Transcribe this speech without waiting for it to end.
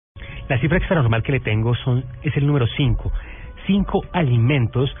La cifra extra normal que le tengo es el número 5. 5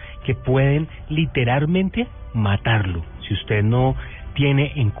 alimentos que pueden literalmente matarlo. Si usted no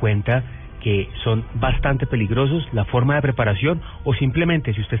tiene en cuenta que son bastante peligrosos, la forma de preparación, o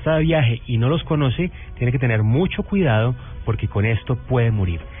simplemente si usted está de viaje y no los conoce, tiene que tener mucho cuidado porque con esto puede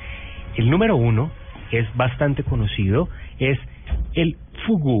morir. El número 1 es bastante conocido, es el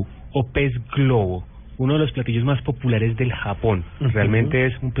fugu o pez globo, uno de los platillos más populares del Japón. Realmente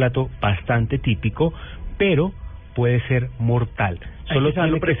es un plato bastante típico, pero puede ser mortal. Solo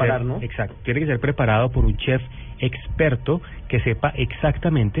tiene que preparar, ¿no? Exacto, tiene que ser preparado por un chef experto que sepa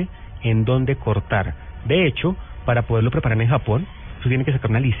exactamente en dónde cortar. De hecho, para poderlo preparar en Japón, usted tiene que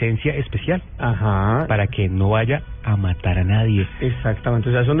sacar una licencia especial. Ajá. Para que no vaya a matar a nadie. Exactamente,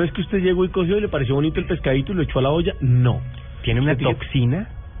 o sea, eso no es que usted llegó y cogió y le pareció bonito el pescadito y lo echó a la olla, no. Tiene una toxina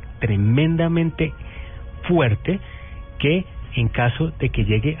tremendamente fuerte que en caso de que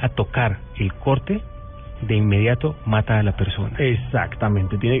llegue a tocar el corte, de inmediato mata a la persona.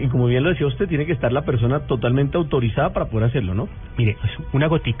 Exactamente, y como bien lo decía usted, tiene que estar la persona totalmente autorizada para poder hacerlo, ¿no? Mire, una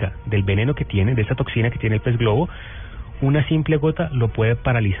gotica del veneno que tiene, de esa toxina que tiene el pez globo, una simple gota lo puede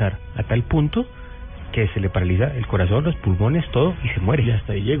paralizar a tal punto que se le paraliza el corazón, los pulmones, todo, y se muere. Y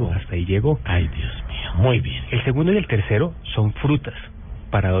hasta ahí llegó. Hasta ahí llegó. Ay, Dios mío, muy bien. El segundo y el tercero son frutas,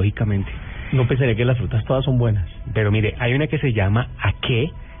 paradójicamente. No pensaría que las frutas todas son buenas. Pero mire, hay una que se llama aké,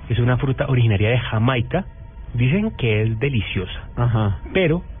 es una fruta originaria de Jamaica. Dicen que es deliciosa. Ajá.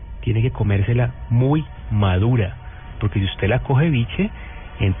 Pero tiene que comérsela muy madura, porque si usted la coge biche,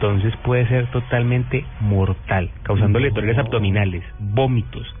 entonces puede ser totalmente mortal, causándole dolores abdominales,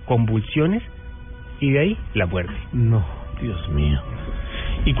 vómitos, convulsiones, y de ahí la muerte. No, Dios mío.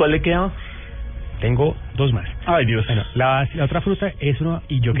 ¿Y cuál le queda? Tengo 2 más. Ay, Dios. Bueno, la otra fruta es uno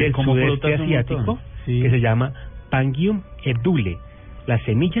del sudeste asiático, sí, que se llama Pangium edule. Las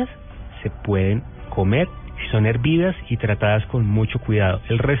semillas se pueden comer si son hervidas y tratadas con mucho cuidado.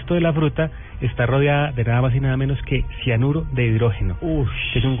 El resto de la fruta está rodeada de nada más y nada menos que cianuro de hidrógeno,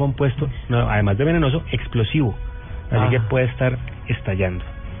 que es un compuesto, además de venenoso, explosivo, así que puede estar estallando.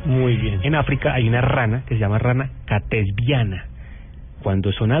 Muy bien. En África hay una rana que se llama rana catesbiana.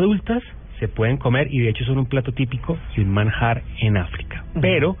 Cuando son adultas se pueden comer y de hecho son un plato típico y un manjar en África.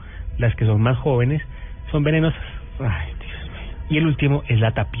 Pero las que son más jóvenes son venenosas. Ay, Dios mío. Y el último es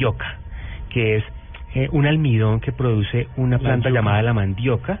la tapioca, que es un almidón que produce una planta llamada la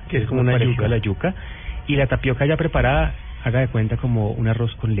mandioca, que es como una parecida a la yuca, y la tapioca ya preparada, haga de cuenta como un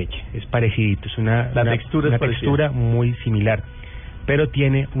arroz con leche, es parecidito, es una textura muy similar, pero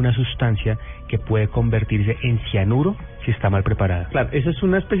tiene una sustancia que puede convertirse en cianuro si está mal preparada. Claro, esa es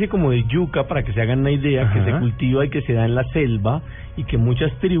una especie como de yuca, para que se hagan una idea, que se cultiva y que se da en la selva, y que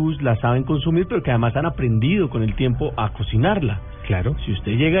muchas tribus la saben consumir, pero que además han aprendido con el tiempo a cocinarla. Claro. Si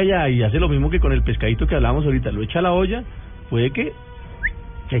usted llega allá y hace lo mismo que con el pescadito que hablábamos ahorita, lo echa a la olla, puede que...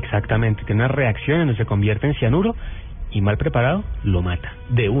 Exactamente, tiene una reacción donde se convierte en cianuro y mal preparado lo mata.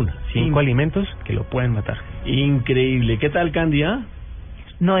 De una. 5 alimentos que lo pueden matar. Increíble. ¿Qué tal, Candy?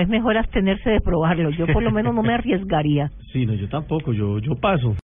 No, es mejor abstenerse de probarlo. Yo por lo menos no me arriesgaría. Sí, no, yo tampoco, yo paso.